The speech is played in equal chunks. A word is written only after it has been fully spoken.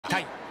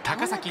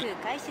高崎。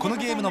この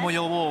ゲームの模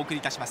様をお送り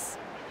いたします。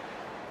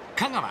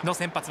香川の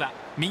先発は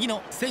右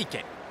の清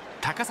家、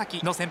高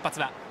崎の先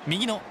発は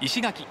右の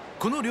石垣。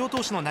この両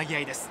投手の投げ合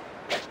いです。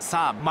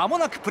さあ間も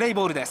なくプレイ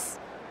ボールです。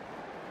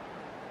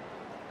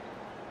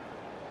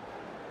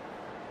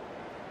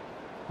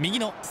右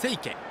の清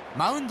家、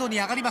マウンドに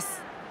上がりま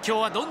す。今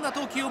日はどんな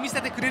投球を見せ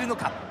てくれるの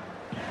か。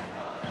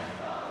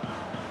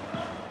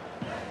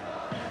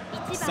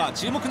さあ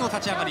注目の立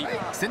ち上がり。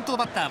先頭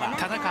バッターは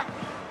田中、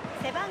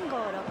背番号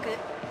6。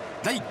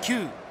第1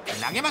球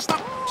投げました。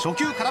初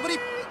球空振り。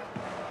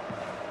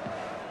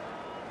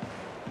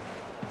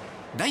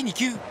第2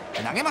球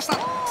投げました。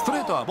ストレ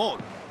ートはボー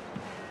ル。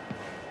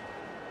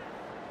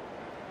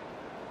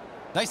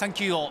第3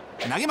球を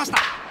投げました。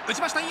打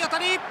ちました。いい当た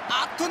り。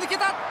あっと抜け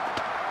た。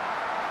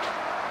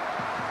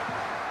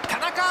田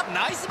中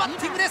ナイスバッ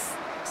ティングです。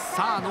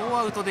さあノー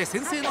アウトで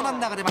先制のラン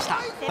ナーが出ました。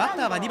バッ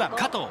ターは2番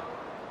加藤。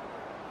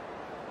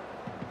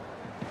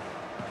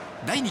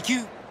第2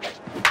球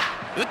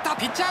打った。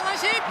ピッチャー返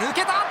し抜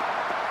けた。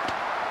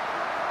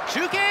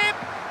中継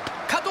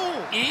加藤、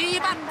いい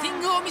バッティ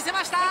ングを見せ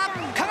ました。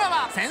香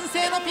川先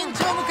制のピン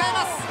チを迎え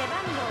ま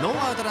す。ノ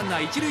ーアウトランナ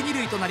ー1塁2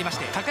塁となりまし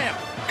て、高山、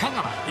香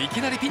川いき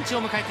なりピンチ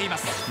を迎えていま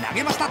す。投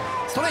げました。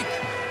ストライク。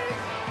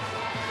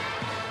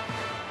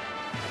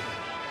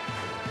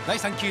第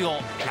3球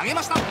を投げ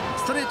ました。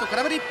ストレート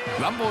空振り。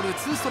ワンボール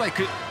ツーストライ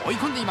ク。追い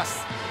込んでいま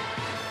す。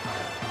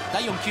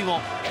第4球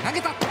を投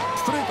げた。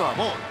ストレートは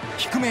ボール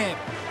低め。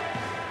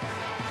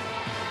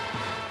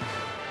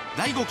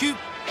第5球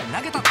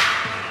投げた。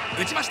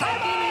打ちました。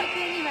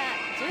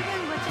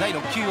第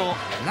6球を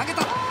投げ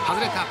た。外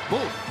れた。ボ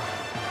ール。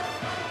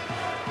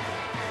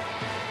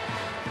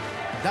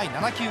第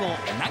7球を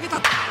投げた。打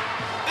っ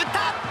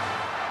た。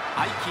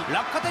相手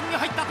落下点に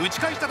入った。打ち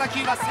返した打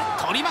球は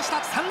取りまし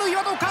た。三塁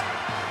はどうか。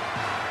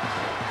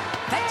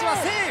タッチは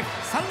セー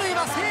フ。三塁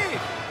はセー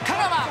フ。香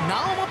川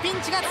なおもピン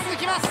チが続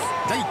きます。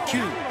第1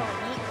球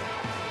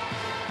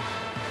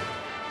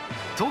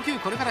投球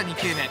これから2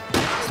球目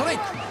ストライ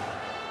ク。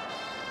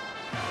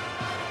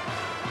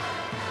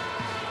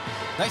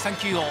第3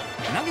球を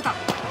投げた。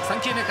3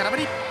球目空振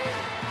り。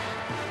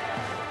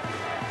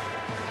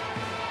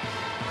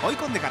追い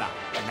込んでから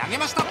投げ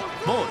ました。ボ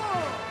ール。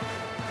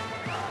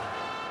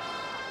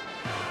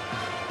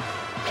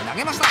投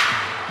げました。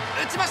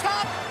打ちました。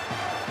さ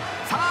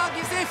あ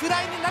犠牲フ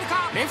ライになる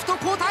か。レフト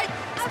交代。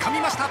掴み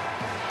ました。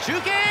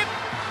中継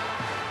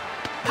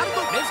ハル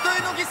トレフトへ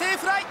の犠牲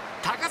フライ。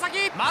高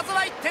崎まず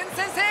は1点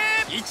先制。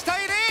1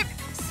対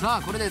0。さ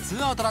あこれでツ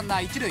ーアウトランナ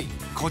ー1塁。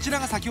こちら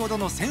が先ほど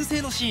の先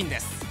制のシーンで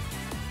す。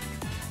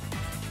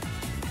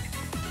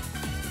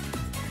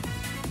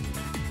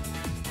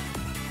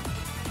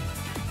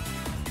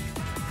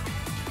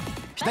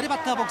左バ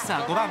ッターボックスは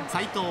5番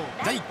斉藤。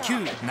第1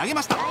球投げ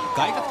ました。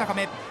外角高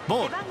め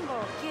ボール。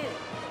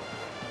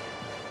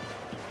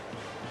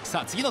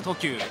さあ次の投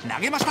球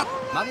投げました。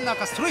真ん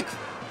中ストライク。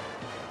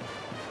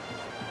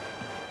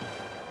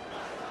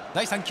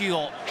第3球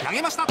を投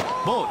げました。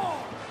ボール。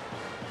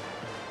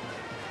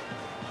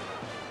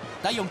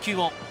第4球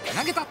を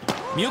投げた。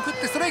見送っ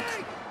てストライク。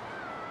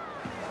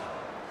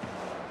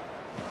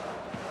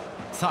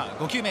さ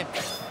あ5球目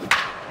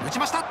打ち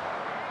ました。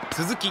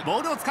鈴木ボ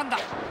ールを掴んだ。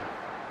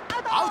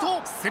アウ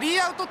ト。スリ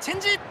ーアウトチェン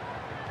ジ。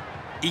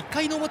1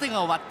回の表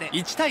が終わって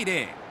1対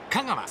0。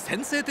香川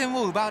先制点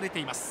を奪われて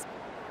います。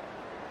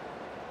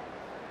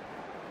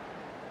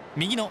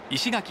右の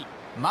石垣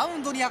マウ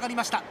ンドに上がり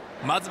ました。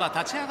まずは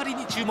立ち上がり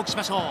に注目し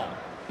ましょう。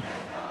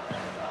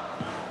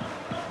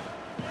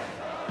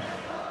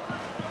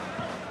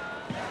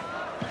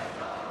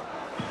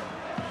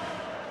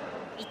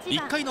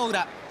1回の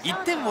裏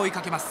1点を追い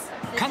かけます。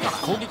香川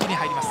攻撃に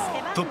入ります。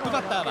トップ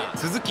バッターは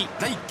鈴木。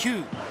第1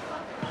球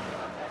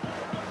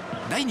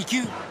第2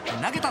球投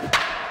げた。打った。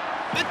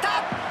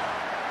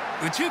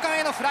右中間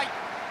へのフライ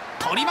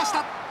取りまし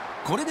た。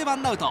これでワ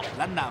ンアウト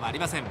ランナーはあり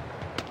ません。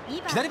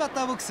左バッ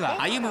ターボックスは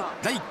歩む。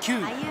第1球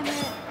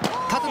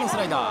縦のス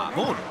ライダー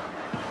ボール。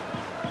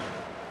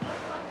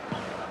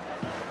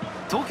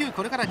投球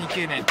これから2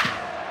球目。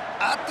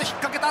あっと引っ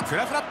掛けた。フ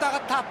ラフラっと上が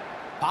った。フ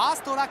ァー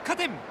スト落下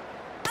点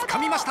掴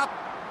みました。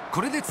こ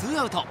れでツー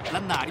アウトラ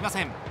ンナーありま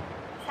せん。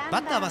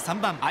バッターは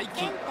3番愛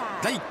木。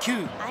第1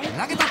球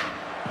投げた。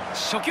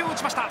初球を打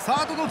ちました。サ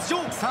ードの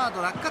頭上。サー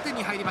ド落下点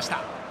に入りました。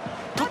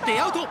取って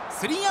アウト。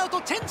スリーアウ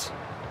トチェンジ。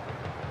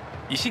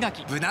石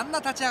垣無難な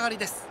立ち上がり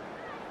です。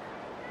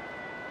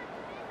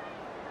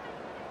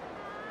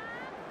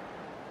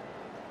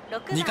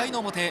2回の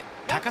表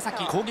高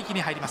崎攻撃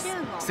に入ります。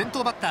先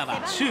頭バッター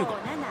は修吾。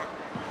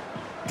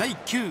第1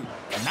球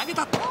投げ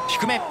た。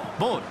低め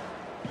ボール。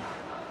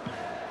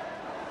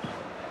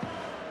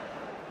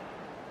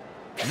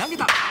投げ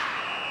た。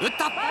打っ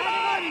た。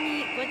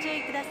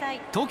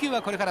投球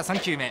はこれから3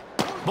球目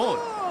ボー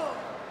ル。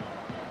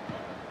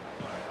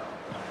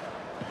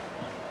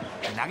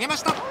投げま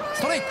した。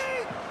ストライク。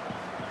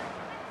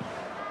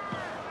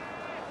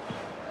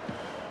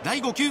第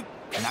5球投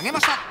げま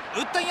した。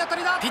打ったいい当た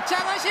りだ。ピッチャ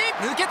ー返し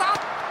抜けた。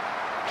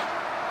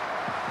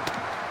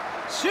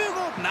修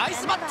吾ナイ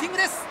スバッティング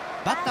です。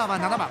バッターは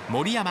7番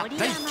森山。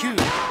第1球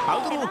ア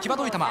ウトロー際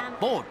どい球、ボ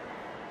ール。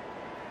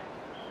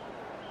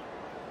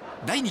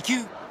第2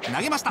球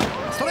投げました。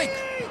ストライク。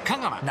香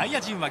川内野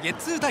陣はゲッ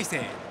ツー体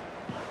勢。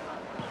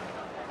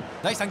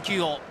第3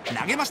球を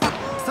投げました。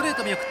ストレー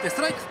ト見送ってス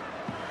トライク。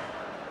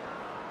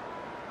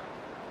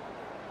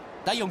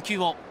第4球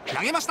を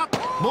投げました。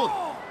ボール。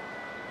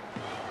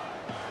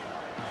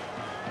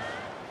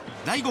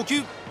第5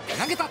球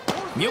投げた。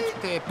見送っ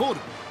てボール。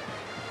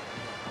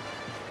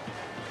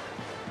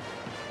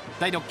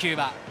第6球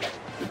は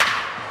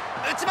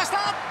打ちまし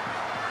た。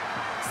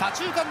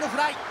左中間のフ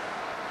ライ。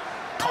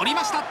取り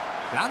ました。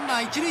ランナ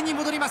ー一塁に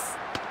戻ります。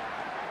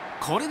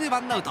これで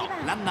ワンアウト。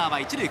ランナーは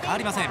一塁変わ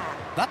りません。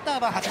バッタ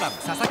ーは8番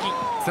佐々木。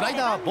スライ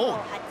ダーボー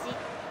ル。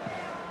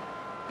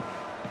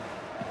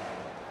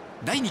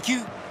第2球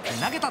投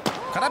げた。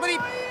空振り。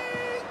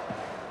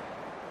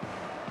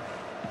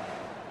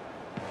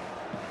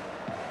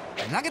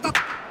投げた。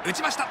打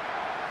ちました。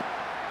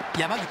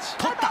山口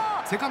取った。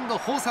セカンド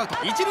フォースアウト。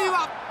一塁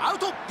はアウ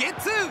ト。ゲッ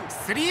ツー。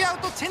スリーアウ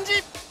トチェンジ。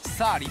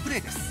さあリプレ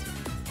イです。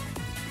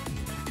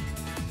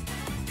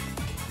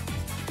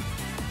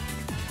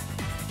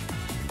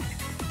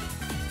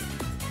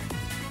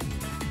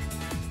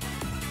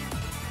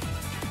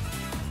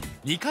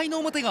2回の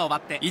表が終わ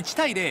って1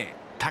対0。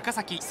高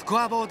崎スコ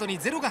アボードに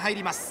0が入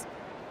ります。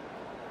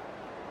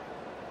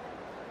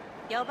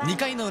2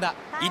回の裏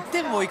1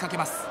点を追いかけ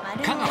ます。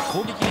香川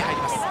攻撃に入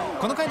ります。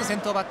この回の先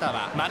頭バッター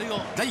は丸尾。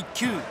第1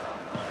球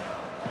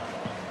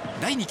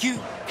第2球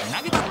投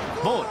げた。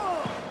ボール。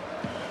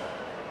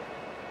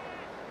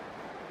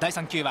第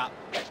3球は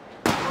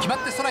決まっ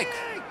てストライク。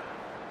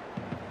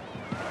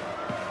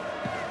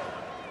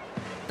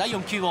第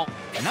4球を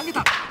投げ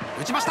た。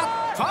打ちました。フ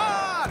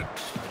ァール。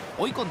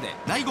追い込んで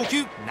第5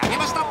球投げ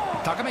ました。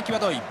高め際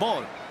どいボ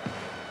ール。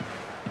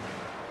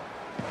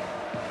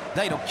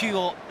第6球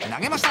を投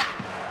げました。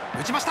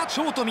打ちました。シ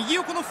ョート右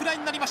横のフライ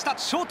になりました。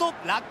ショート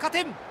落下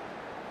点。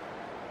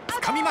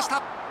掴みまし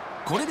た。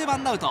これでワ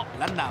ンアウト。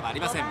ランナーはあ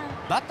りません。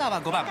バッター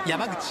は5番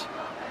山口。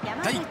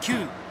第1球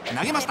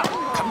投げました。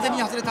完全に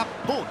外れた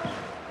ボール。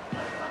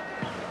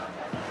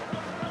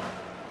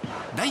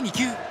第2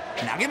球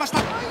投げました。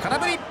空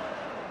振り。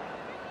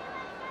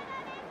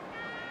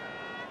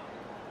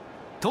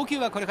投球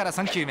はこれから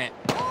3球目。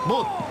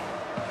ボール。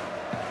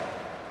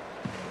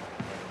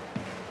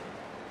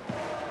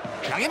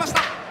投げまし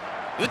た。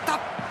打った。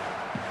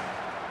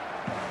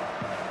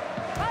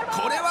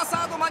これはサ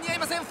ード間に合い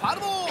ません。ファウ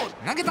ルボール。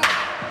投げた。打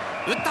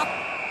った。フ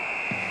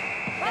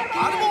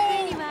ァウルボ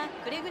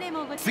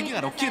ール。次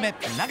が6球目。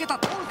投げた。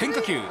変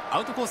化球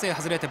アウトコースへ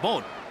外れてボー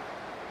ル。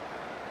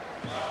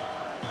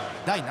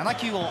第7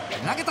球を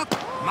投げた。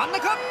真ん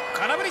中。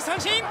空振り三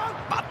振。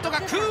バットが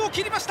空を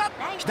切りました。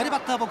左バッ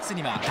ターボックス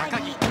には高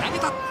木。投げ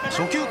た。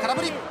初球空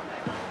振り。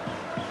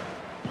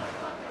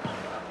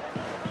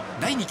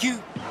第2球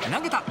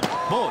投げた。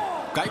ボール。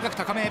外角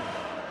高め。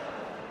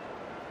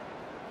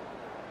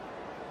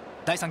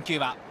第3球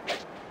は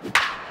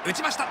打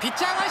ちました。ピッ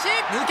チャー返し。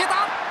抜けた。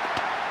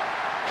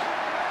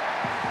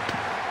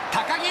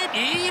高木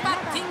いいバッ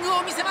ティング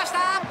を見せました。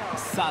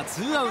さあ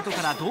ツーアウト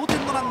から同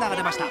点のランナーが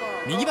出ました。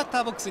右バッタ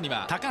ーボックスに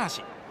は高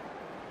橋。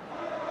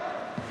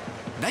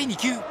第2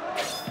球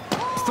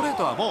ストレー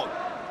トはボール。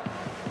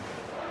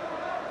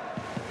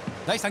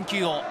第3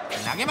球を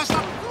投げました。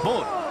ボ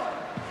ール。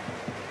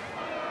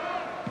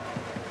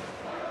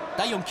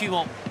第4球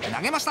を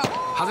投げました。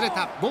外れ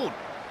たボール。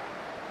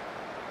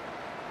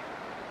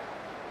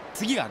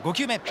次が5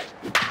球目。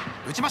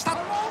打ちました。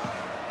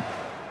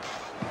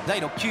第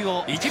6球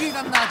を一塁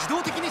ランナー自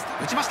動的に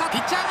打ちました。ピ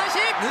ッチャー返し。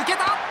抜け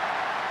た。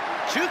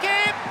中継。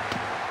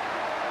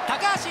高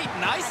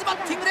橋ナイスバッ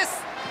ティングで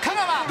す。香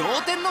川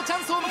同点のチャ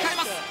ンスを迎え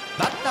ます。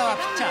バッターは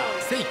ピッチャー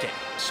清家。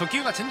初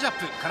球はチェンジアッ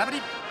プ。空振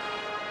り。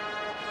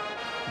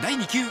第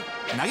2球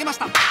投げまし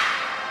た。流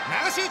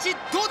し打ち。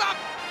どうだ。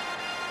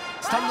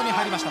スタンドに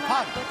入りました。フ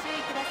ァ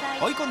ー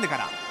ル。追い込んでか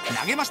ら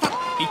投げました。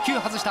1球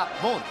外した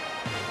ボール。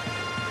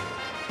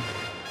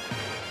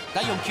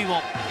第4球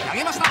を投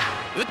げました。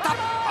打った。フ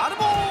ァウル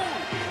ボー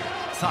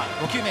ル。さあ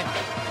5球目。ボ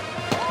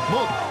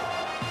ール。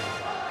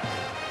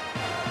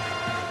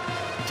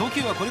投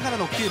球はこれから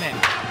6球目。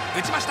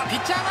打ちました。ピ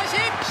ッチャー返し。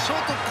ショ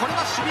ートこれは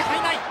守備範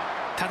囲内。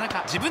田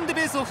中自分で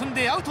ベースを踏ん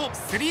でアウト。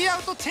スリーア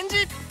ウトチェン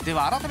ジ。で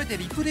は改めて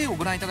リプレイを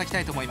ご覧いただきた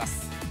いと思いま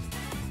す。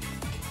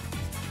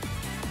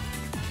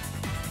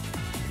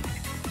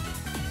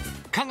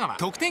香川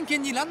得点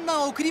圏にランナー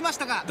を送りまし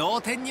たが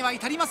同点には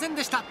至りません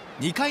でした。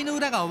2回の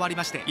裏が終わり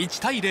まして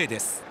1対0で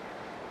す。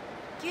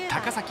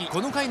高崎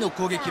この回の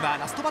攻撃は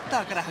ラストバッ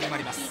ターから始ま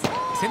ります。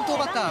先頭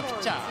バッターはピッ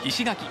チャー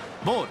石垣。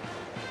ボール。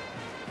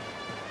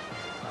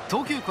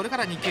投球これか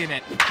ら2球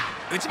目。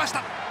打ちまし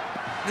た。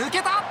抜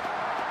けた。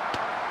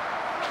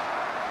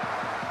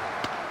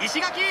石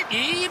垣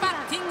いいバッ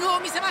ティングを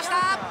見せまし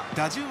た。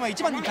打順は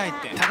1番に帰っ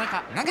て田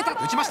中。投げた。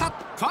打ちました。フ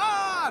ァ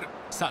ール。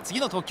さあ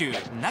次の投球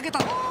投げた。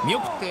見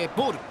送って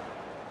ボール。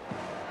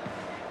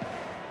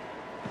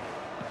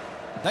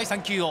第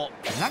3球を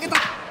投げた。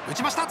打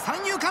ちました。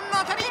三遊間の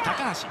当たり、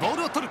高橋ボー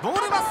ルを取る。ボ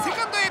ールはセ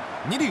カンドへ。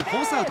二塁フ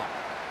ォースアウト。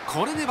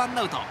これでワン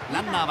アウト。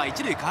ランナーは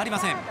一塁変わりま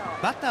せん。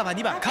バッターは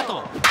2番加藤。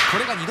こ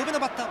れが2度目の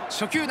バッター。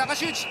初球流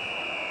し打ち、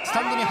スタ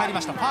ンドに入り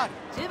ました。ファ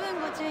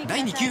ール。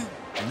第2球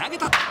投げ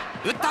た、打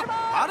った、フ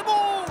ァウルボ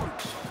ール。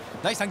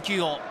第3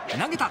球を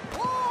投げた。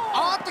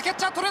キャッ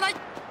チャー取れない。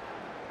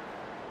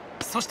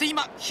そして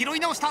今拾い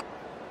直した。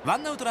ワ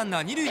ンアウトラン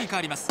ナー2塁に変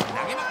わります。投げ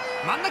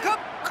真ん中、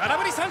空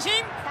振り三振。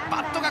バ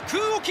ットが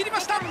空を切りま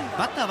した。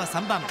バッターは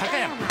3番高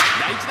山。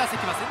第1打席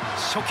は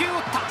初球を打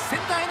ったセン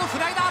ターへのフ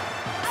ライだ。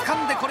掴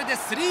んでこれで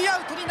3ア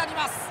ウトになり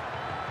ます。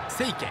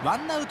清家、ワ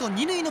ンアウト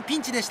2塁のピ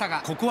ンチでした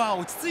が、ここは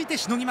落ち着いて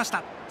しのぎまし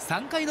た。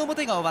3回の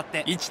表が終わっ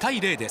て1対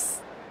0で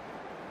す。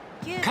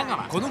香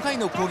川、この回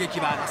の攻撃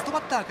はラストバ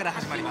ッターから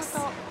始まります。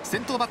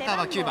先頭バッター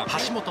は9番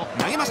橋本。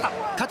投げました。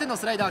縦の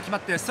スライダー決ま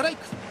ってストライ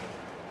ク。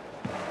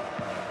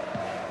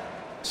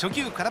初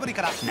球空振り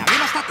から投げま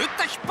した。打っ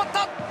た、引っ張っ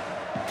た。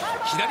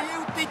左へ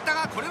打っていった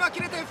が、これは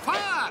切れてファ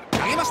ール。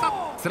投げました。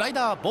スライ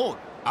ダーボール、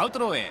アウト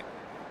ローへ。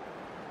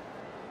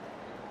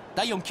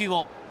第4球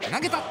を投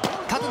げた。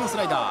縦のス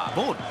ライダー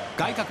ボール、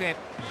外角へ。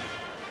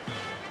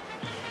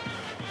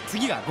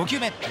次が5球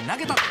目、投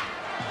げた。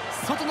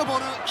外のボー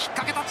ル引っ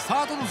掛けた。サ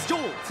ードの頭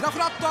上、ふらふ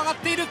らっと上がっ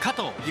ている加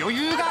藤。余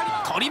裕があ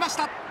り取りまし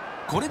た。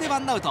これでワ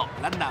ンアウト、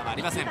ランナーはあ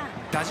りません。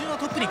打順は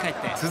トップに帰っ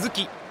て鈴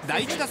木。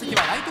第1打席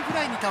はライトフ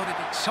ライに倒れて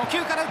初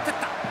球から打っていっ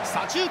た。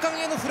左中間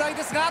へのフライ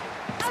ですが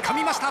掴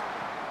みました。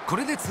こ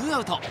れで2ア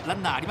ウト、ラ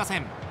ンナーありませ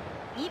ん。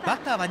バッ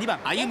ターは2番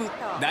歩夢。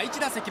第1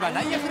打席は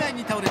内野フライ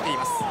に倒れてい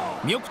ます。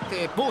見送っ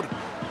てボール。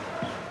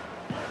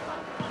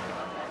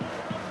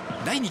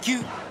第2球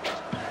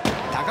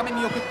高め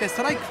見送ってス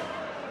トライク。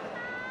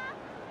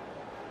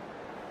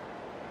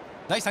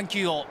第3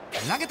球を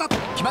投げた、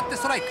決まって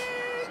ストライク。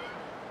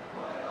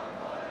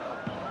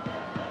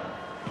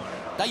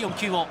第4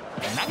球を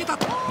投げた、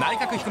内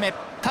角低め、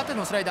縦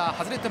のスライダー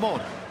外れてボー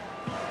ル。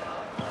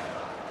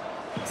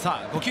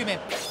さあ5球目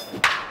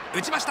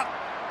打ちました。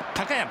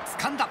高山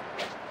掴んだ、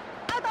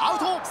アウ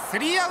ト。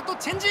3アウト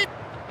チェンジ。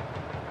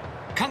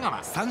香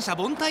川三者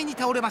凡退に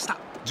倒れました。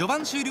序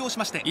盤終了し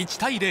まして1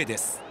対0で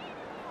す。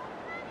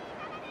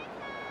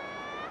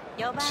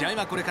試合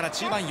はこれから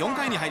中盤4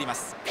回に入りま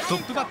す。ト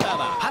ップバッター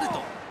はハル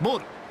ト。ボー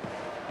ル。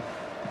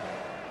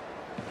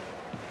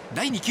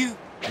第2球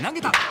投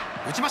げた、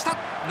打ちました。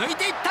抜い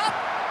ていった。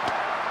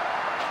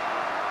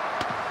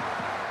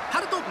ハ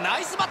ルトナ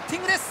イスバッティ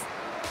ングです。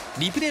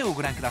リプレイを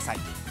ご覧ください。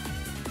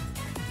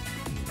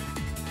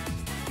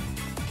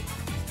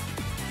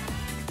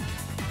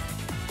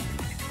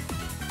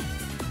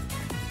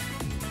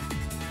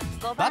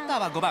バッター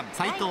は5番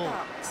斉藤。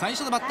最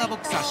初のバッターボッ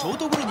クスはショー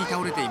トゴロに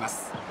倒れていま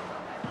す。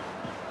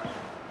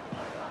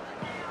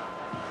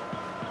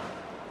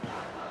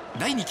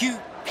第2球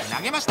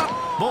投げました。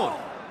ボー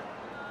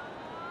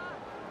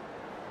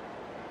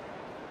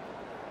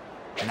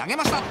ル。投げ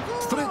ました。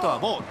ストレートは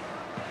ボール。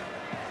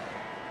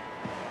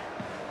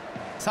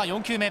さあ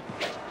4球目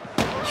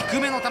低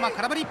めの球、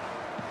空振り。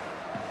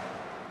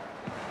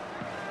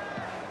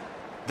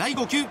第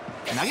5球投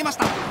げまし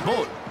た。ボ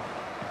ール。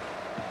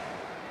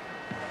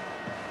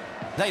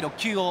第6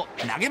球を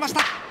投げまし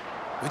た。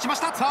打ちまし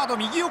た。サード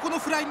右横の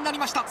フライになり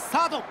ました。サ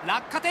ード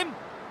落下点、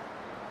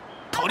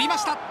取りま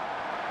した。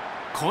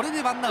これ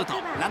でワンアウト、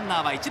ランナ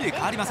ーは一塁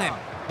変わりません。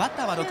バッ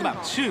ターは6番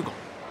修吾。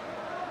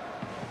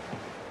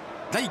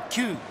第1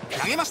球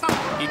投げました。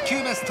1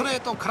球目ストレー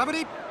ト空振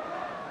り。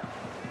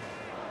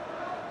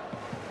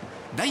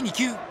第2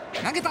球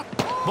投げた、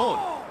ボ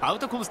ール。アウ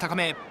トコース高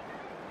め。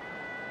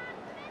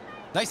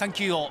第3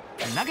球を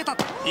投げた、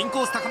イン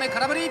コース高め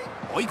空振り。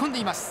追い込んで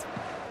います。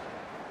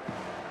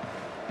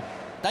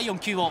第4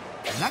球を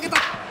投げた、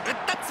打っ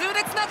た痛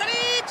烈な当たり。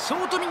シ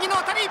ョート右の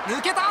当たり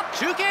抜けた。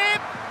中継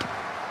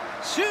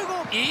修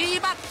吾、いい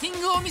バッティ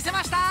ングを見せ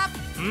ました。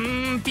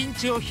ピン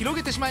チを広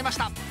げてしまいまし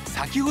た。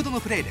先ほどの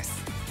プレーで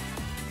す。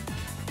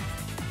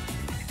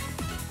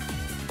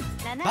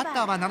バッ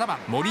ターは7番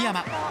森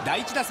山。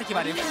第1打席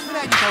はレフトフ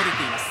ライに倒れてい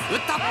ます。打っ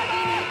た。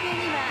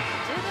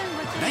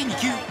第2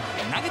球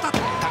投げた、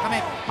高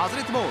め外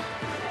れてボール。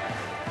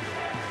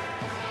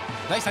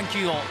第3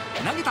球を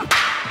投げた、打っ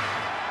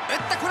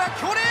た。これは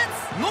強烈、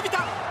伸びた、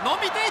伸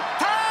びていっ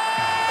た。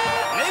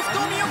レフト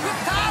見送っ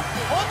た。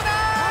ホームラ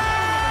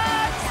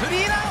ン、ス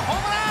リーランホー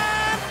ムラ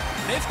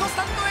ン。レフトス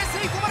タンドへ吸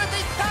い込まれて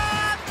いった。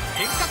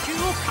変化球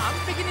を完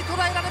璧に捉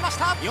えられまし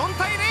た。4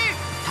対0、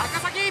高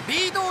崎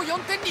リードを4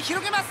点に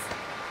広げま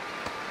す。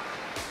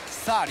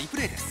さあリプ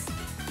レイです。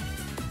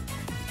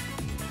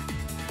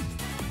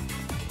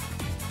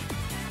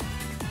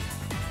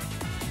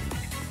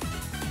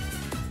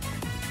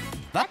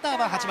バッター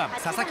は8番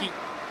佐々木。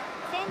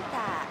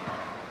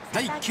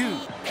第1球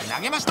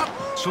投げました。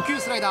初球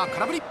スライダー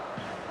空振り。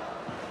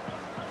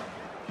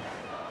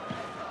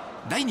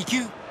第2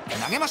球投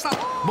げました。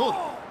ボール。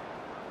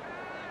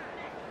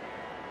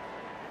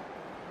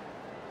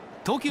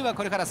投球は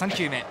これから3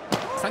球目。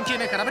3球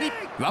目空振り。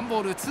ワン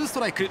ボールツースト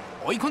ライク、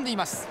追い込んでい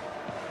ます。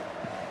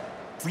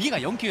次が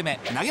4球目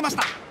投げまし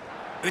た。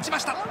打ちま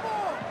した。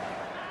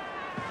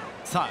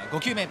さあ5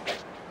球目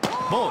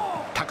ボール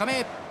高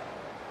め。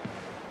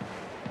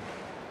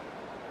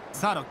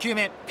さあ6球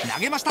目投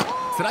げました。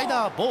スライ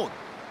ダーボール。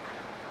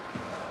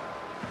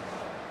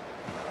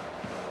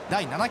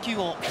第7球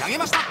を投げ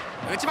ました。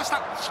打ちました。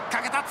引っ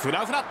掛けた。フ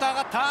ラフラっと上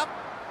がった。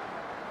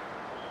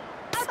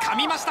掴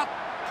みました。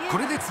こ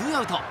れでツー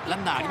アウト、ラ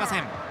ンナーありませ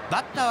ん。バ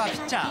ッターはピ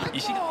ッチャー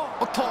石川。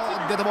おっと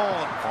デッドボー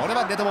ル。これ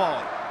はデッドボー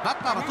ル。バ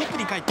ッターはトップ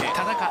に帰って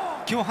田中。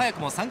今日早く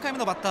も3回目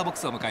のバッターボック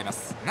スを迎えま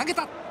す。投げ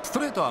た。スト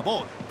レートは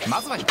ボール。ま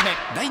ずは低め。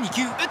第2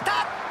球打っ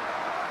た。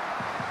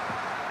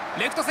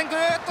レフト線ぐ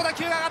ーっと打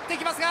球が上がってい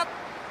きますが、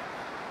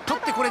取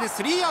ってこれで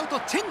スリーアウト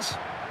チェンジ。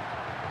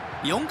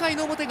4回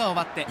の表が終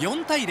わって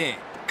4対0、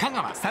香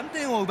川3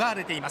点を奪わ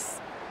れていま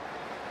す。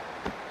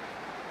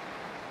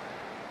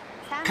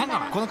香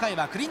川この回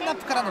はクリーンアッ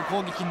プからの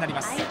攻撃になり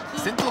ます。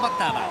先頭バッ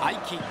ターは愛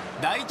木。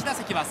第1打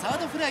席はサー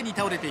ドフライに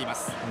倒れていま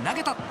す。投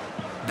げた。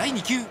第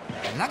2球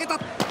投げた。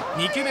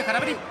2球目空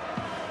振り。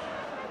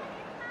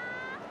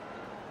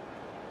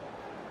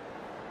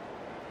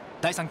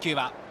第3球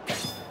は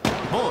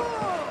ボール。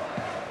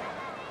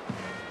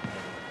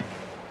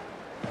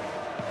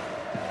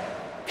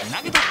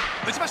投げた。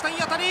打ちました。いい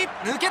当たり。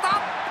抜けた。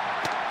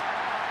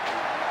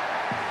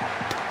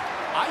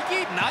愛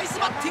木ナイス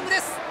バッティングで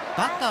す。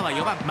バッターは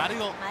4番丸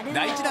尾。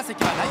第1打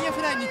席は内野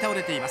フライに倒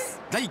れています。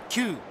第1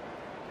球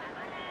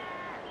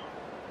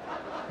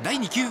第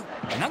2球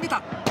投げ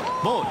た。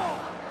ボール。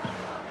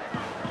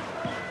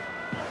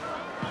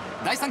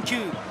第3球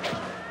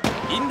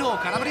インロ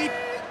ー空振り。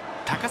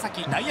高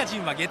崎内野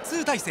陣はゲッツ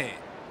ー体勢。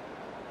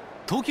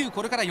投球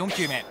これから4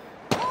球目。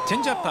チェ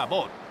ンジアップは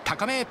ボール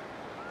高め。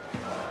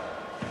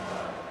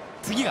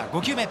次が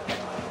5球目。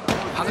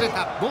外れ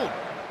た。ボール。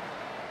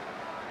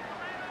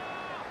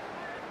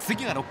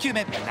次が6球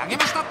目。投げ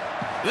ました。打っ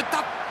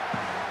た。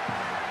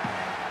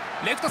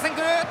レフト線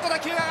ぐーっと打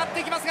球が上がって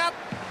いきますが、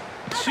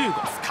中吾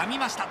掴み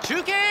ました。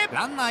中継。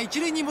ランナー一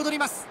塁に戻り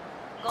ます。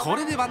こ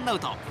れでワンアウ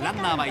ト、ラン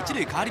ナーは一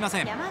塁変わりま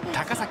せん。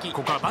高崎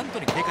ここはバント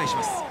に警戒し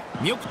ます。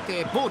見送っ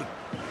てボール。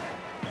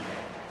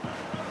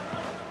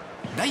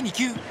第2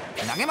球投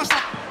げました。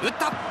打っ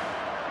た。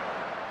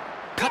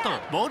加藤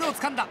ボールを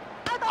掴んだ。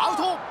アウ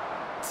ト。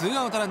ツー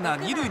アウトランナー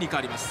二塁に変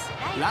わります。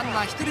ラン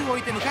ナー1人を置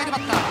いて迎えるバ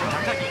ッター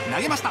高木。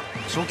投げました。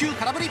初球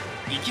空振り。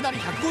いきなり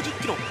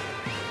150キロ。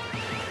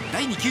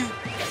第2球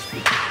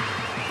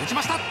打ち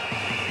ました。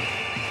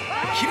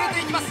切れ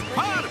ていきます。フ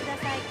ァール。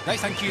第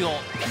3球を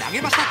投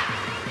げました。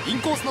イン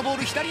コースのボー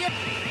ル左へ。フ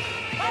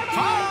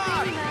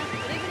ァール。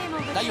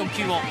第4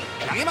球を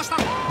投げました。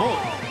ボール。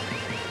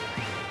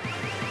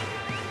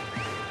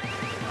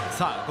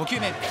さあ5球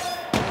目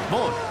ボ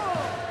ール。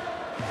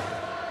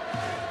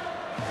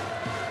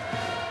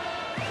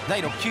第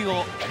6球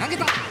を投げ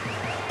た。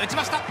打ち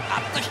ました。あっ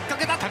と引っ掛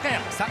けた。高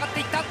山下がって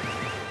いった。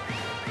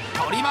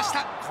取りまし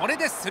た。これ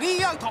でスリ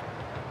ーアウト。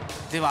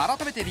では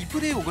改めてリ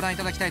プレイをご覧い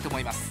ただきたいと思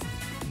います。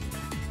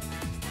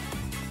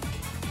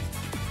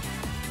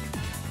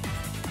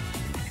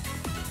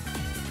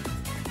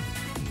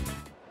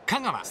香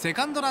川セ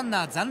カンドラン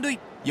ナー残塁。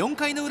4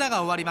回の裏が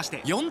終わりまし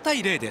て4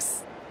対0で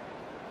す。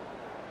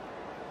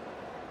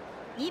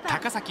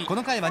高崎こ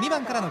の回は2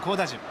番からの好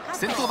打順。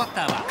先頭バッ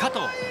ターは加藤。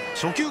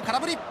初球空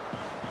振り。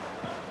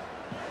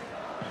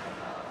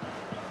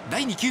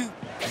第2球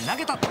投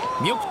げた。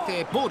見送っ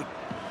てボール。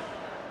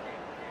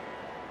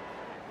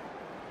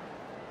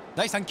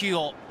第3球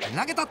を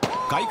投げた。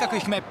外角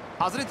低め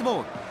外れてボ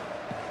ール。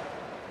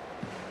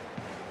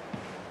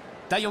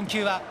第4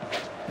球は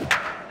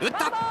打っ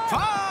た。フ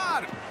ァ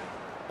ール。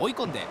追い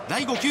込んで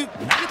第5球投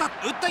げた。打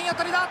った。いい当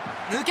たりだ。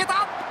抜け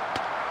た。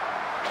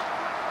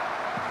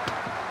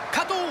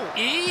加藤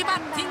いいバッ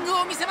ティング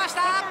を見せまし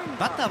た。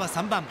バッターは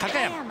3番高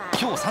山。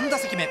今日3打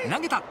席目投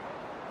げた。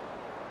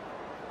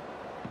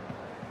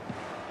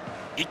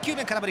1球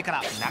目空振りか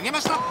ら投げま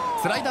した。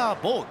スライダ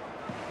ーボール。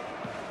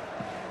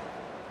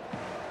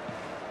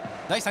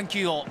第3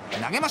球を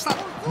投げました。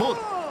ボー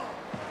ル。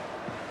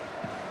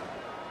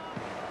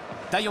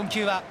第4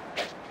球は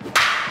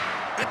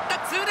打った。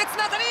痛烈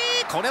な当たり。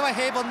これは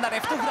平凡なレ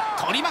フトフライ。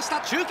取りまし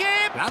た。中継。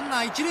ラン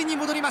ナー一塁に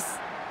戻ります。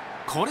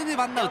これで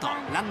ワンアウト、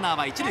ランナー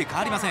は一塁変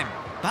わりません。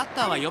バッ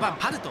ターは4番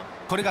ハルト。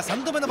これが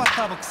3度目のバッ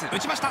ターボックス。打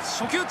ちました。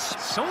初球打ち。シ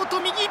ョート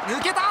右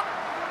抜けた。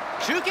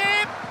中継。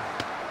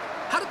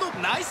ハルト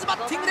ナイスバ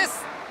ッティングで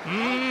す。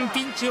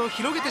ピンチを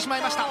広げてしま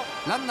いました。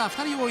ランナー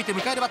2人を置いて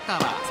迎えるバッター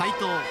は斉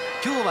藤。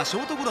今日はショ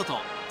ートゴロと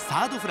サ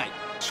ードフライ。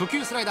初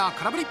球スライダー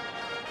空振り。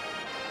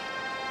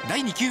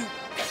第2球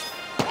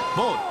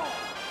ボール。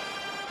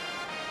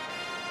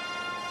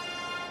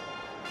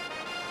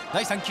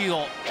第3球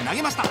を投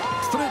げました。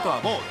ストレートは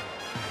ボール。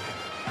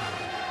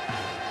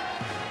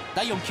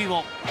第4球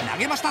を投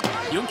げました。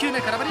4球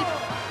目空振り。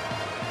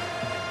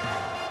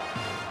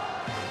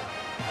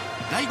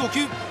第5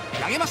球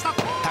投げました。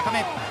高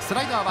めス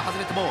ライダーは外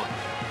れてボール。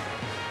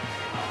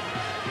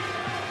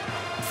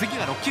次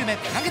が6球目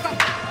投げた。引っ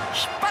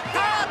張っ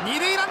た。二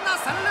塁ランナー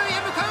三塁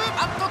へ向かう。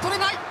あっと取れ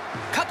ない。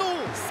加藤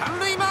三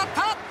塁回っ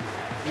た。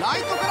ラ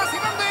イトからセ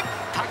カンドへ。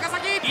高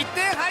崎1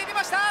点入り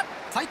ました。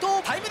斉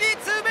藤タイムリー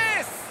ツーベ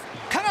ース。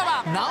香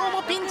川なお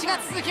もピンチが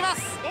続きま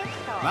す。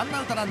ワン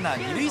アウトランナー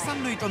2塁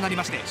3塁となり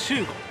まして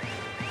周吾。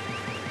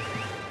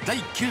第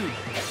1球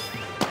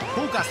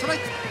フォークはストライ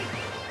ク。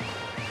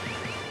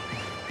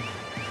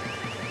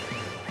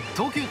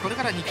投球これ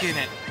から2球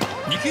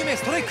目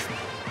ストライク。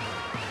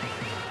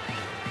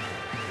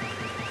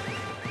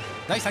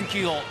第3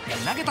球を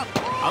投げた。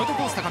アウト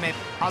コース高め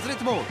外れ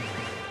てボール。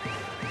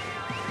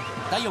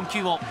第4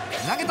球を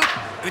投げた。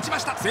打ちま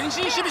した。前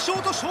進守備ショ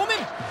ート正面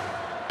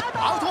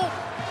アウト。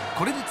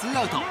これでツー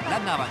アウト。ラ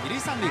ンナーは2塁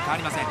3塁変わ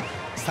りません。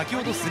先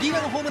ほどスリーラ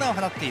ンホームランを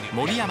放っている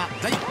森山。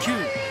第1球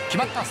決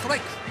まった。ストライ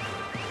ク。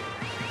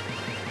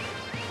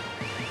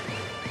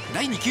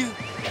第2球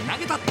投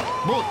げた。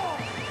ボール。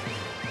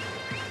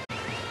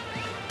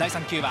第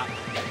3球は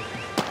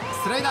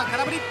スライダー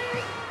空振り。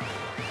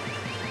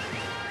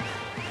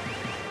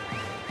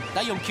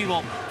第4球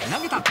を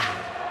投げた。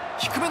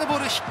低めのボー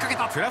ル引っ掛け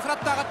た。フラフラっ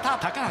と上がった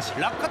高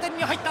橋。落下点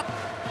に入った。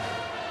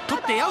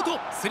取ってアウト。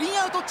スリ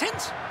ーアウトチェン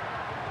ジ。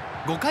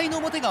5回の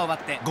表が終わっ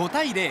て5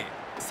対0。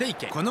清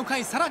家この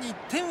回さらに1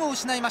点を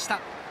失いました。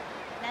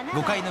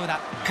5回の裏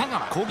香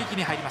川攻撃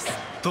に入ります。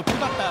トップ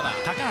バッターは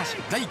高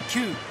橋。第1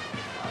球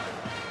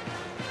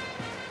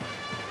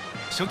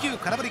初球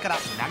空振りから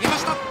投げま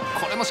した。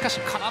これもしかし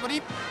空振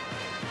り。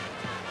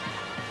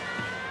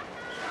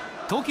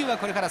投球は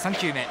これから3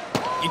球目。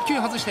1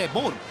球外して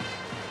ボール。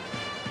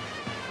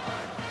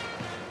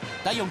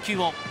第4球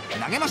を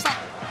投げました。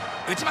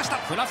打ちました。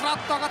フラフラっ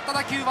と上がった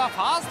打球はフ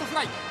ァーストフ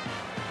ライ。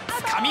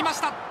掴みまし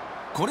た。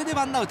これで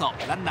ワンアウト。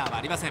ランナーは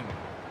ありません。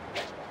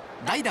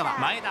代打は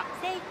前田。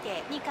清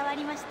家に代わ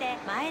りまして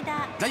前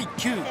田。第1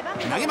球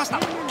投げました。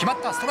決ま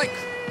った。ストライク。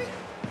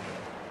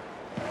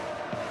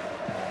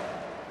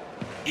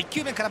1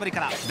球目空振りか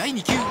ら第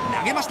2球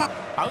投げました。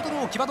アウトロ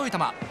ー際どい球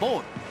ボー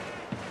ル。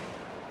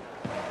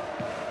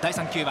第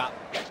3球は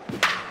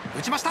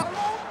打ちました。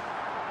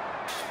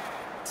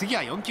次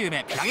は4球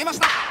目投げまし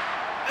た。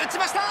打ち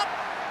ました。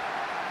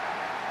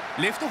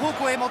レフト方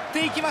向へ持っ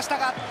ていきました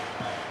が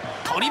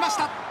取りまし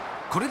た。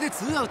これで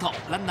ツーアウト。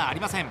ランナーあり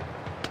ません。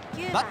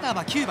バッター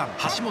は9番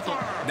橋本。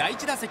第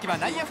1打席は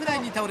内野フライ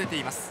に倒れて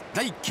います。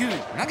第1球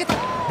投げた。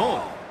ボー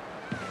ル。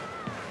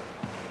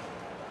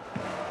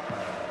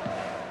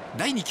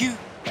第2球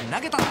投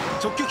げた。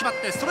直球決まっ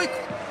てストライク。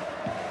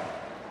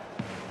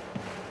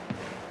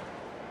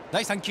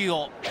第3球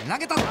を投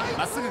げた。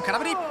まっすぐ空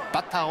振り。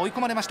バッター追い込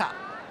まれました。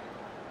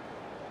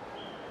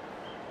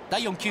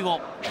第4球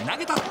を投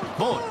げた。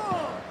ボール。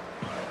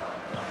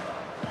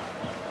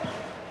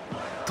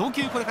投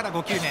球これから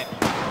5球目。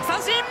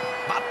三振。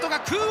バットが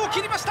空を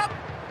切りました。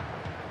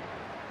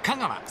香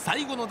川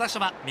最後の打者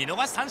は見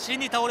逃し三振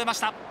に倒れまし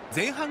た。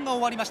前半が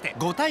終わりまして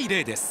5対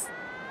0です。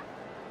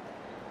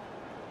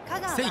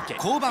清家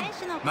降板。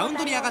マウン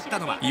ドに上がった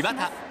のは岩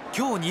田。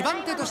今日2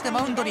番手として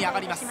マウンドに上が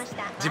ります。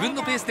自分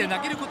のペースで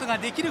投げることが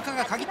できるか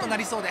が鍵とな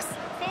りそうです。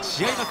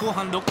試合は後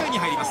半6回に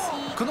入ります。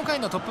この回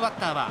のトップバッ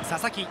ターは佐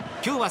々木。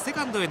今日はセ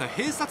カンドへの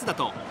併殺打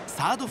と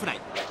サードフラ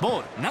イ。ボ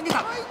ール投げ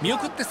た。見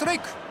送ってストライ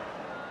ク。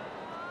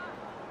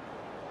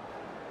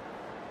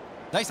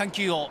第3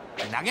球を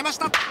投げまし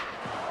た。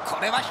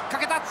これは引っ掛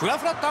けた。フラ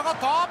フラっと上がっ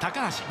た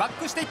高橋。バッ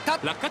クしていった。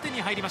落下点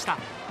に入りました。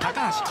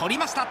高橋取り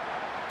ました。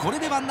これ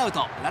でワンアウ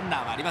ト。ランナ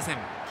ーはありません。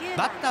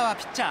バッターは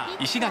ピッチャ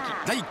ー石垣。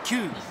第1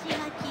球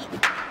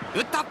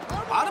打った。フ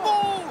ァウルボ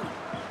ール。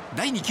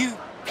第2球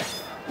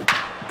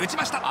打ち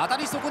ました。当た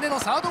り損ねの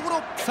サードゴロ。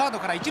サード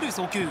から1塁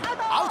送球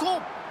アウト。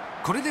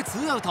これでツ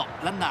ーアウト。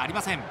ランナーあり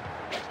ません。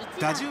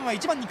打順は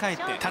1番に帰っ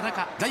て田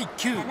中。第1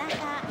球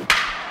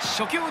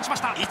初球を打ちま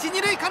した。1、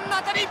2塁間の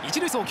当たり。1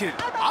塁送球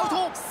アウ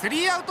ト。ス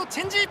リーアウト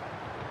チェンジ。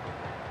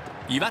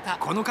岩田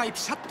この回ピ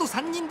シャッと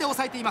3人で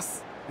抑えていま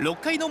す。6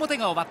回の表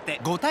が終わって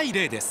5対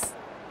0です。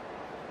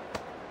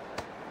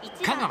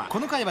香川こ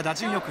の回は打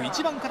順よく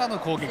1番からの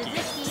攻撃。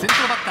先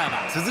頭バッタ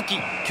ーは鈴木。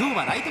今日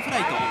はライトフラ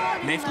イ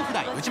とレフトフ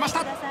ライ。打ちまし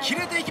た。切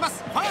れていきま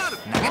す。ファール。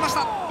投げまし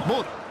た。ボ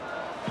ール。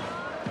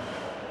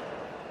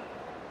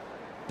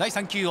第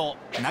3球を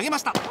投げま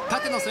した。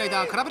縦のスライ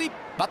ダー空振り。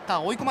バッター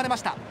追い込まれま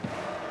した。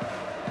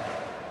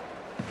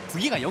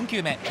次が4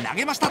球目投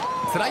げました。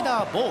スライ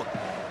ダーボール。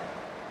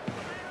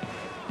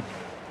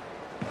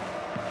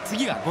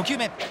次が5球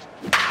目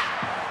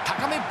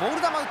高めボー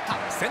ル球打っ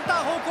た。センタ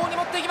ー方向に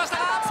持っていきました。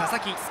佐々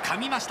木掴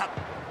みました。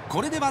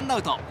これでワンア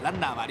ウト。ラン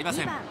ナーはありま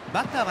せん。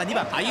バッターは2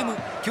番歩夢。今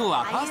日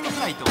はファースト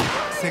フライと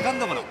セカン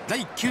ドゴロ。第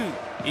1球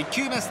1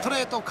球目ストレ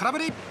ート空振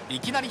り。い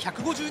きなり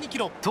152キ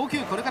ロ。投球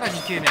これから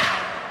2球目。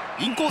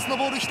インコースの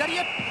ボール左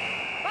へ。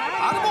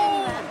アル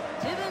ボ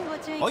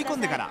ー。追い込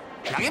んでから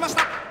投げまし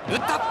た。打っ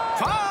た。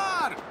フ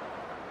ァール。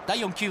第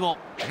4球を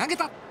投げ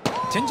た。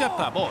チェンジアッ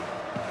プはボール。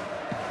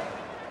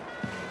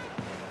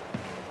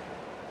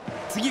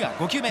次が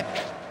5球目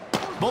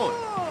ボール。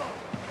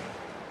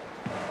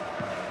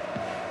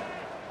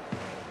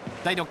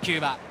第6球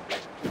は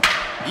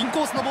イン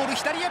コースのボール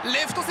左へ。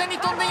レフト線に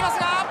飛んでいます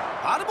が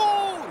ファウルボ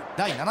ール。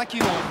第7球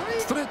を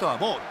ストレートは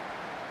ボール。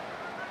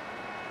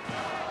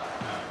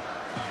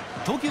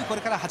投球これ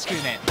から8球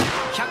目。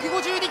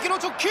152キロ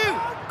直球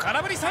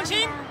空振り三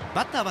振。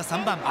バッターは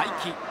3番愛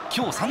木。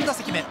今日3打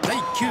席目。第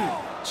1球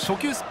初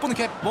球すっぽ抜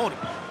けボール。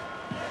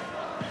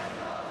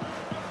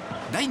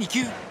第2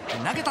球投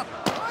げた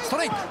スト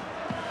ライク。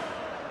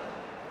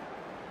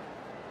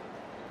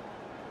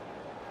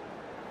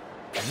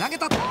投げ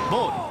たボ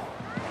ール。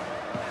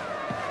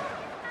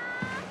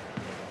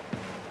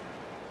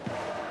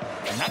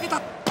投げ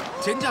た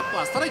チェンジアップ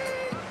はストライク。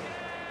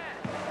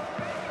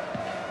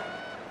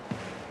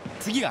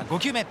次が5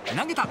球目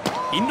投げた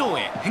インロー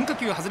へ変化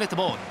球外れて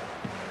ボール。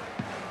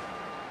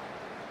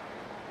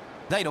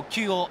第6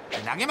球を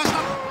投げました。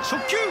初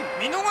球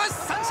見逃し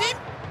三振。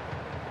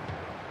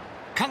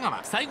香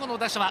川最後の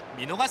打者は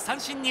見逃し三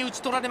振に打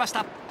ち取られまし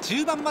た。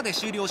中盤まで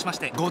終了しまし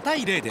て5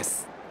対0で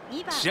す。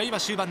試合は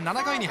終盤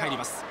7回に入り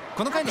ます。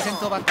この回の先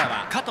頭バッター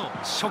は加藤。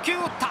初球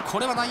を打った。こ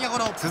れは内野ゴ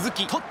ロ。続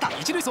き取った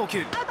一塁送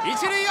球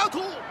一塁アウト。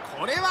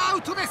これはア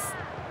ウトです。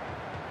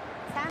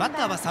バッ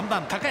ターは3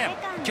番高山。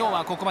今日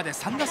はここまで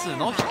3打数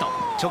ノーヒット。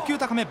直球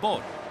高めボー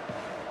ル。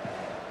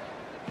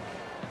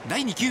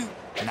第2球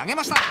投げ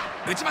ました。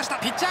打ちました。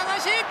ピッチャー返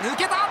し抜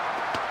けた。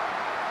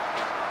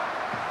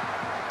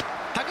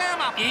高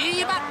山い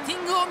いバッテ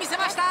ィングを見せ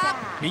ました。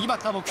右バ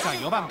ッターボックスは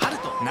4番春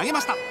人投げ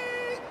ました。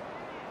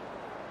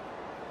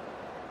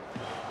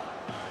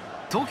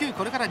投球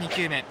これから2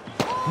球目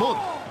ボー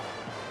ル。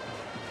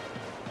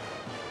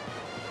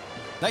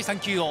第3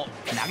球を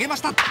投げま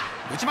した。打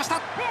ちました。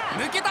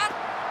抜けた。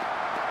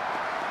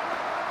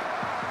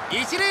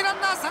一塁ラ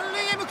ンナー三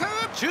塁へ向かう。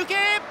中継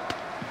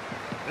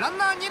ラン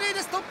ナー二塁で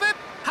ストップ。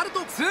春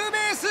人ツーベ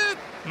ース。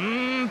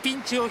ピ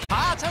ンチをチ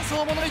ャンス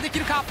をものにでき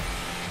るか。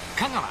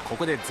香川こ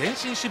こで前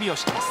進守備を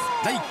しています。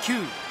第1球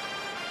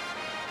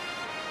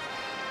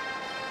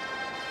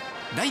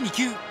第2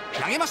球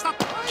投げました。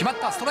決まっ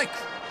たストライク。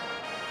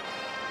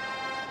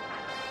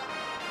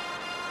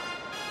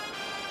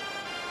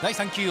第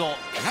3球を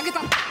投げた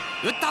打っ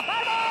た。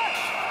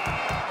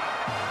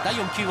第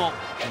4球を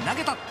投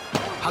げた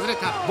外れ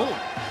たボール。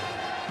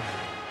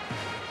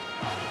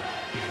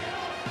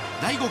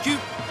第5球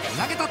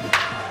投げた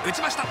打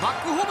ちました。バ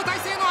ックホーム体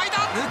勢の間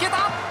抜け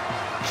た。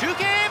中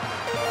継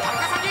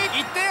高崎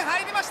1点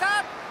入りまし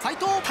た。斉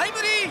藤タイ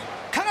ムリー。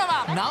香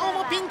川なお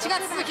もピンチが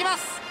続きま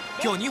す。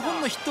今日2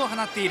本のヒットを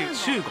放っている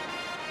修吾。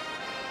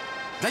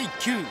第1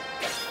球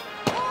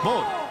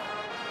ボール。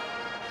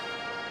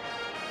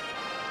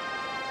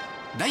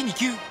第2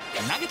球投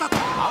げたア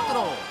ウト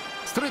ロー。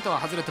ストレートは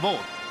外れてボール。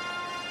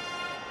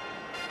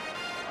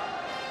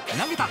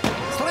投げた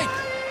ストライク。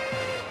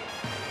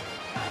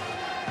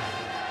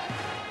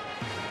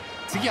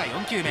次は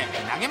4球目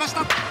投げまし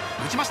た。打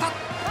ちました。フ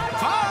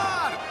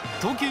ァール。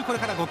投球これ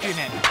から5球目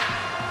打っ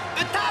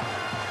た。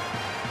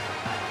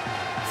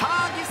さ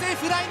あ犠牲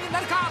フライにな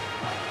るか。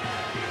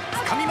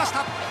掴みまし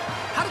た。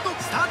春人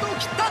スタートを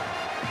切った。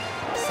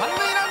三塁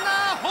ランナ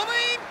ーホームイ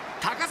ン。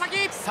高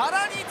崎さ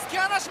らに突き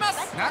放します。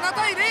7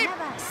対0。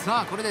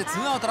さあこれでツ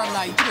ーアウトランナ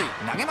ー一塁。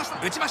投げまし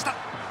た打ちました。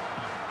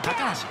高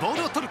橋ボー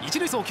ルを取る。一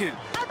塁送球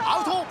ア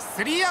ウト。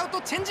スリーアウ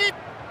トチェンジ。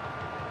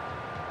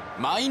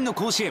満員の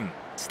甲子園。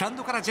スタン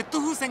ドからジェット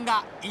風船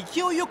が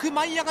勢いよく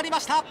舞い上がりま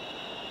した。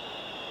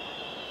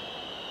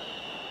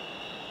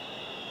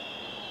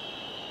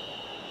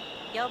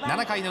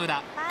7回の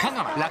裏香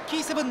川ラッキ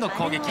ーセブンの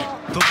攻撃。トッ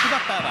プバッ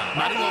ターは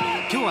丸尾。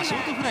今日はショ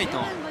ートフライと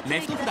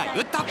レフトフライ。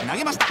打った投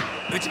げました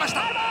打ちまし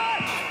た。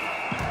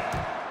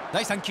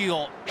第3球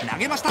を投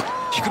げました。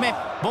低め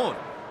ボール。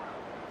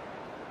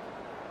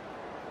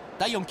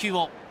第4球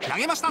を投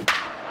げました。こ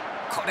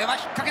れは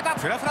引っ掛けた。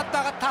フラフラっと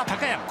上がった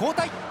高山。交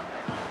代。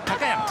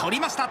高山取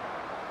りました。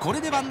これ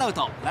でワンアウ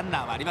トランナ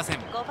ーはありません。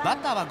バッ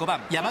ターは5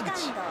番山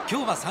口。今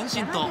日は三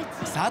振と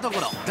サードゴ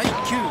ロ。第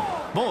1球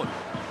ボール。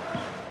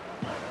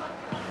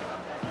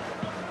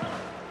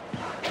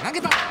投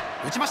げた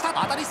打ちました。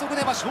当たり損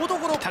ねばショート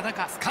ゴロ。田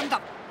中掴んだ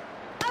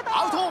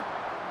アウト。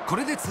こ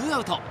れでツーア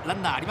ウトラ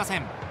ンナーありませ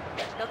ん。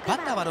バ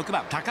ッターは6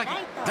番高木。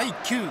第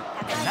1球投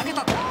げ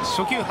た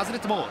初球外れ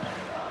てボール。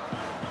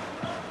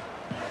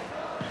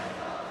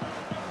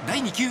第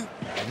2球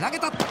投げ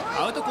た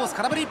アウトコース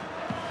空振り。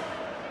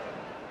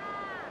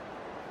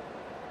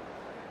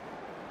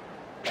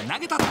投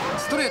げた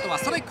ストレートは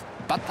ストライク。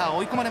バッター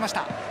追い込まれまし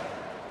た。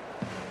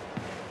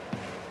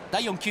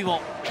第4球を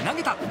投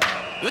げた打っ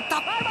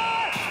た。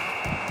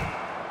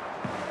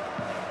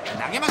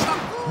投げました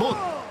ボール。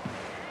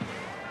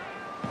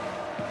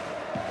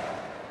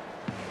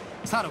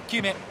さあ6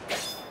球目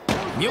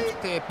見送っ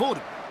てボー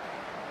ル。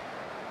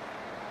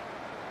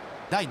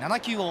第7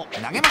球を投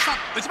げました。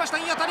打ちました。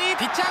いい当たり。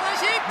ピッチャー返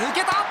し抜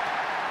けた。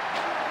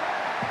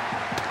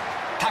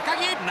高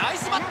木ナイ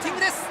スバッティン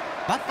グです。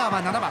バッター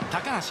は7番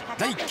高橋。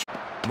第1球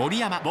森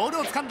山ボール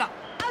を掴んだ。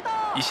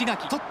石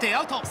垣取って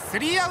アウト。ス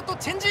リーアウト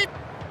チェンジ。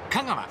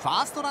香川ファ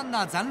ーストラン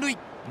ナー残塁。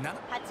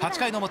8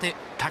回の表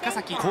高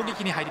崎攻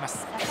撃に入りま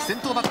す。先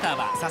頭バッター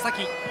は佐々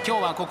木。今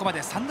日はここま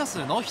で3打数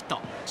ノーヒッ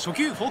ト。初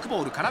球フォーク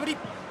ボール空振り。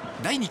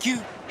第2球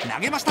投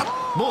げました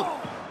ボール。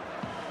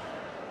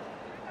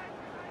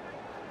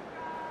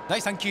第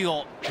3球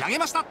を投げ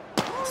ました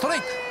ストライ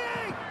ク。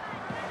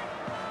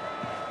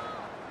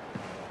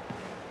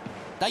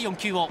第4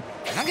球を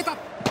投げた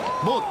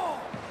ボール。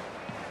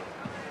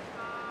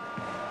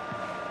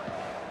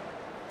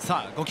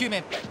さあ5球目、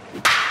打っ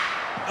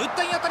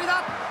たいい当たり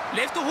だ。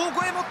レフト方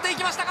向へ持ってい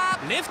きましたが、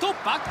レフト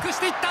バックし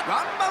ていった。ワン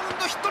バウン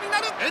ドヒットにな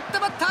る。打った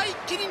バッター一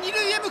気に二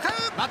塁へ向か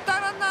う。バッタ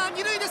ーランナー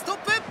二塁でストッ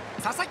プ。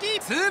佐々木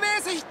ツーベ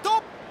ースヒッ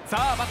ト。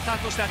さあバッター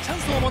としてはチャン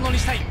スをものに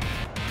したい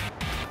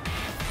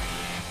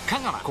香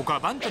川。ここは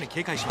バントに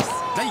警戒します。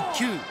第1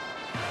球、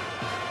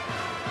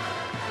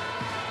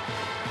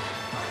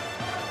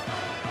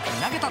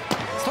投げた、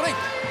ストライク。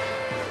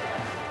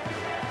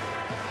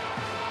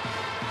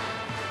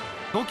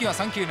投球は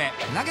3球目、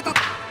投げた、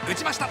打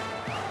ちました、フ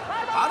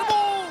ァウルボー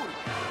ル。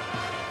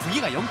次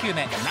が4球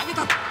目、投げ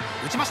た、打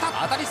ちました。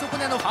当たり損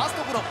ねのファース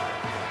トゴロ。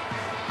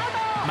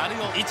丸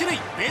尾一塁、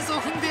ベースを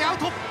踏んでアウ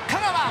ト。香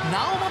川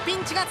なおもピ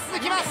ンチが続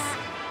きます。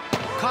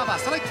カーバー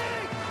ストライク。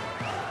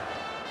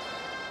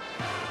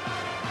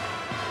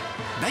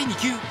第2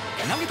球、投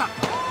げた、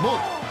ボー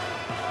ル。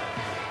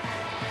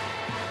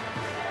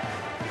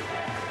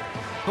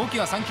投球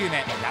は3球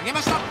目、投げ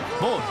ました、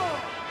ボール。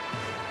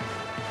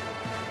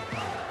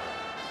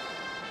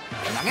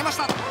投げまし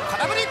た、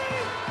空振り。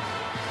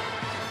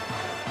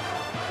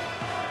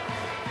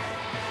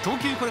投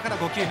球これから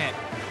5球目、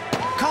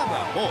カーブ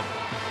はボール。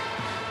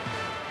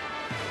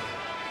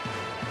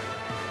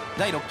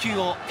第6球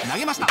を投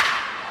げました、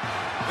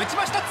打ち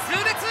ました、痛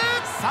烈。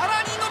さ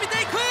らに伸び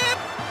ていく。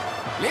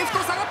レフト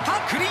下がった、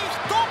クリーンヒ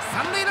ット。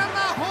三塁ランナ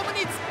ーホーム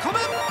に突っ込む。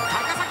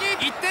高崎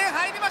1点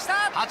入りました。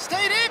8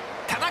対0。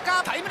田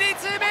中タイムリー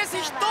ツーベース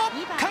ヒット。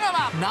香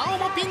川なお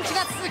もピンチ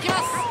が続きま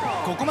す。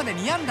ここまで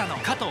2安打の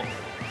加藤。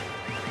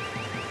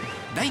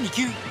第2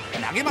球、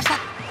投げました、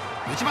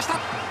打ちました、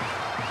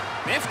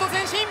レフト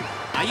前進。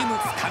歩む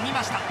掴み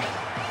ました。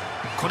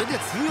これで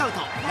ツーアウ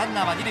ト。ラン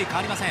ナーは2塁変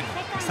わりません。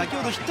先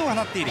ほどヒットを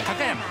放っている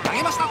高山、投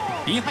げました、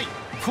インハイ。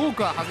フォー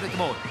クは外れて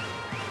ボール。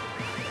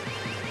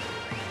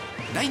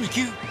第2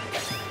球、打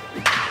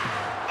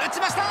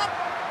ちました。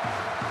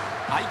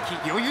愛機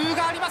余裕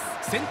がありま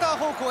す。センター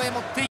方向へ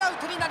持ってアウ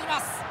トになりま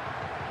す。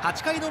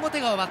8回の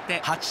表が終わっ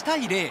て8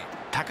対0。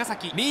高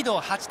崎リード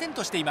を8点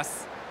としていま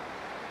す。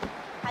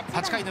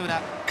8回の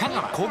裏、香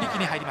川攻撃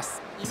に入りま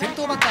す。先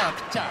頭バッターは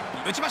ピッチャ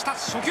ー、打ちました、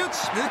初球打ち、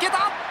抜け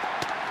た。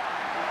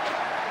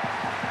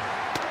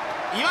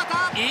岩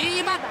田い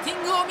いバッティ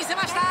ングを見せ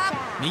ました。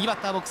右バッ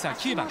ターボックスは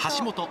9番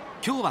橋本。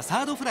今日はサ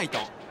ードフライと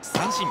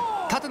三振。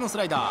縦のス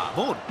ライダー、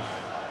ボール。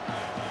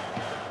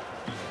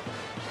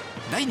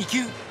第2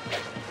球、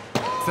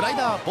スライ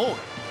ダー、ボール。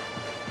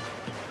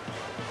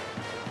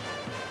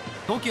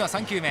投球は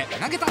3球目、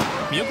投げた、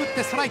見送っ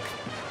てストライク。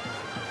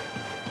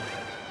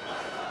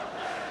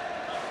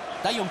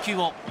第4球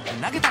を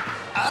投げた、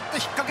あっと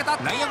引っ掛けた。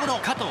内野ゴロ、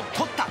加藤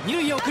取った、二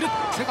塁へ送る。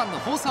セカンド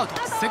フォースアウ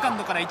ト。セカン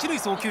ドから一塁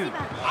送球、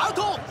アウ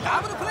ト。ダ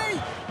ブルプレ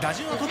ー。打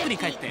順はトップに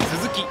帰って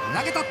鈴木、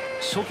投げた、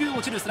初球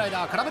落ちるスライ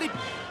ダー、空振り。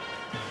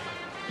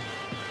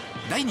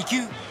第2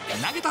球、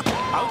投げた、ア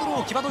ウトロ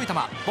ー際どい球、ボ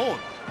ール。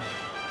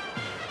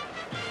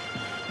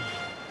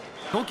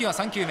投球は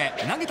3球目、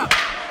投げた、打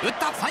っ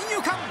た、三遊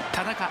間。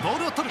田中ボー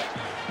ルを取る。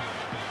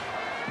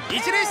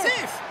一塁セ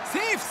ーフ、セ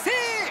ーフ、セー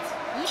フ。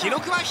記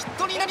録はヒッ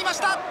トになりまし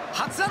た。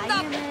初安打。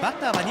バッ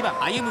ターは2番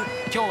歩夢。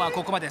今日は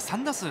ここまで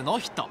3打数ノー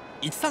ヒット、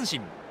1三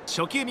振。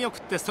初球見送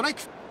ってストライ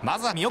ク。ま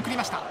ずは見送り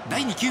ました。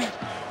第2球、ボ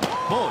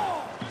ー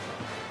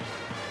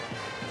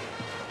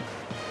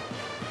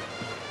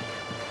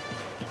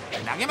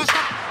ル。投げました、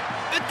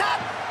打った。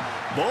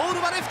ボー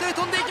ルはレフトへ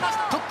飛んでいきまし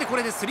た。取ってこ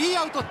れでスリー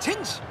アウトチェ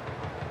ンジ。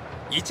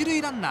一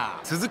塁ランナ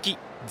ー鈴木、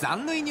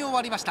残塁に終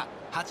わりました。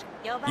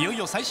いよい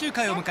よ最終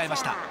回を迎えま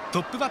した。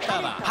トップバッタ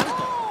ーは春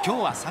人。今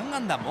日は3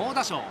安打猛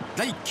打賞。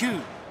第1球、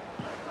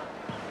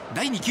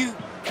第2球、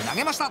投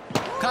げました、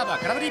カーブは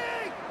空振り。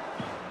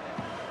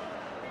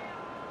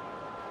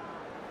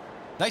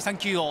第3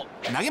球を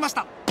投げまし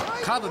た、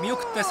カーブ見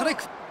送ってストライ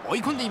ク。追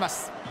い込んでいま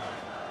す。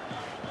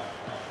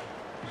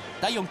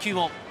第4球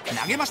を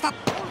投げました、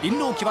イン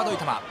ロー際どい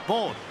球、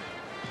ボール。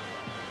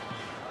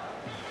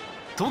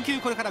投球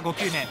これから5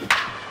球目、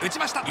打ち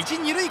ました、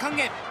1、2塁間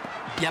へ。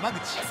山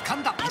口掴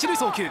んだ、一塁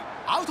送球、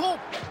アウト。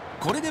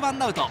これでワ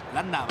ンアウト、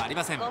ランナーはあり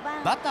ません。バ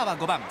ッターは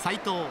5番斉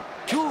藤。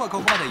今日はこ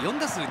こまで4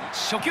打数に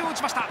初球を打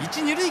ちました。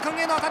1、2塁間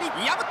への当たり、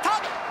破っ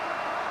た。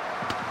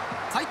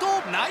斉藤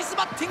ナイス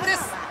バッティングで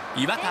す。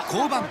岩田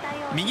降板、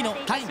右の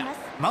平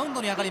マウン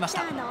ドに上がりまし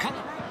た。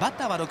バッ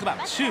ターは6番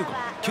修吾。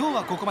今日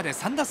はここまで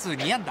3打数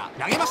2安打、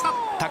投げました、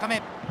高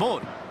め、ボー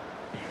ル。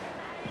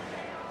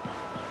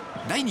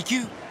第2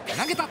球、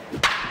投げた、打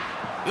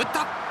っ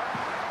た、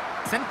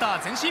センタ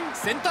ー前進、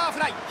センターフ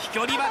ライ。飛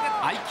距離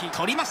は愛機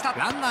取りました。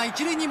ランナー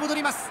一塁に戻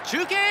ります。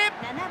中継。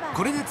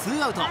これでツ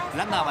ーアウト、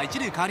ランナーは一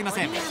塁変わりま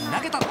せん。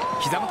投げた、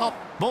膝元、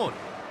ボール。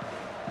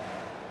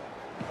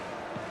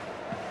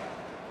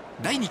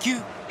第2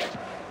球、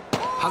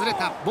外れ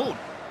た、ボール。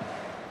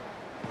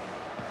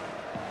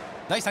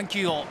第3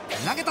球を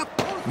投げた、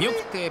見送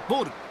って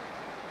ボール。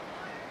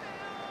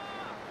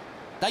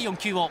第4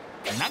球を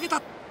投げ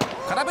た、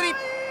空振り。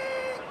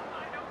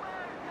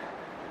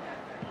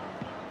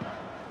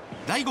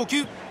第5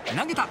球、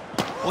投げた、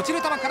落ち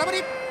る球、空振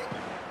り。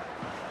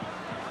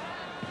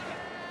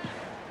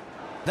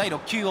第6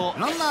球を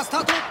ランナースタ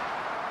ート、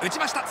打ち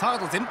ました。サー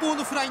ド前方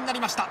のフライになり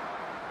ました。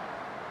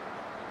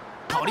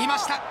取りま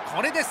した。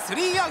これでス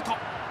リーアウト。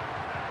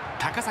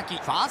高崎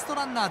ファースト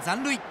ランナー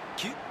残塁。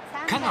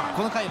香川、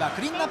この回は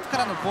クリーンアップか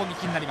らの攻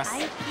撃になります。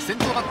先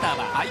頭バッター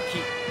は愛希。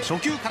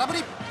初球空振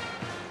り。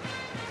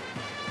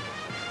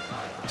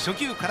初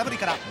球空振り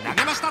から投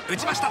げました。打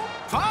ちました。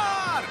ファ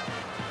ール。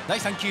第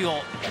3球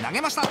を投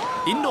げました。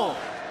インロ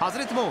ー外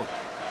れてボール。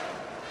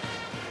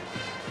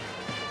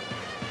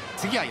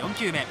次は4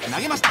球目投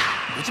げました。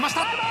打ちまし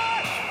た。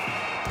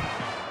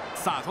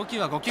さあ投球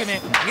は5球目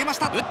投げまし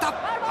た。打った。フ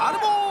ァウル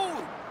ボー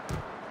ル。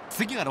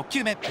次は6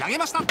球目投げ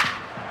ました。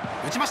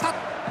打ちました。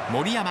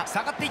森山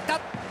下がっていった。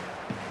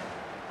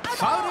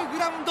ファウルグ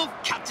ラウンド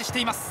キャッチして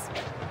います。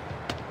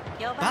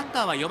バッタ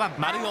ーは4番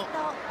丸尾。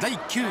第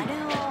1球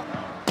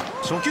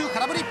初球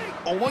空振り。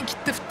思い切っ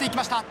て振っていき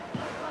ました。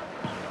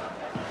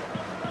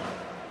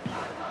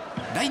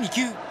第2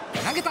球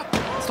投げた。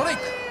ストライ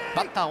ク。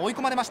バッター追い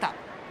込まれました。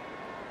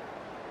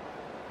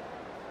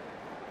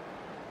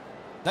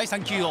第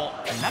3球を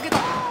投げた。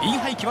イン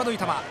ハイ際どい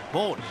球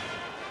ボール。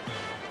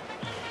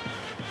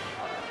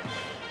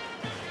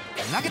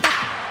投げた。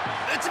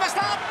打ちまし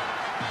た。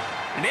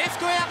レフ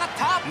トへ上がっ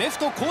た。レフ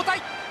ト交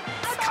代。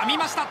掴み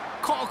ました。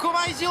ここ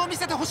は意地を見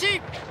せてほし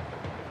い。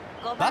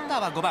バッター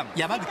は5番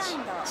山口。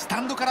スタ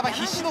ンドからは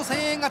必死の声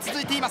援が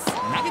続いています。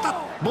投げた。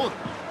ボール。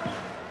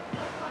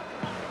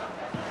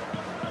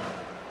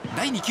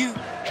第2球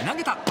投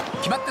げた。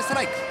決まってスト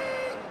ライク。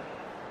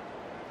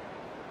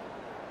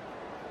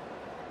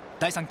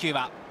第3球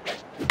は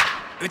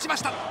打ちま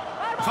した。フ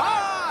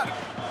ァール。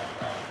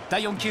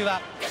第4球は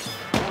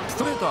ス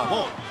トレートは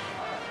ボール。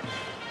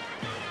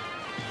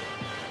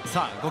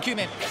さあ5球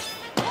目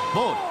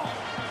ボー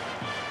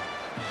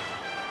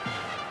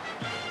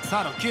ル。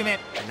さあ6球目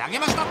投げ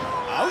ました。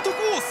アウトコ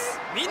ース。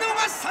見逃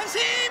し三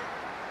振。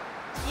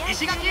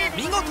石垣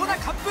見事な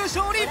完封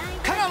勝利。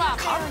香川完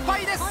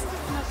敗です。本日の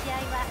試合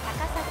は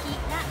高崎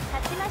が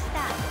勝ちまし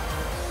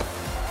た。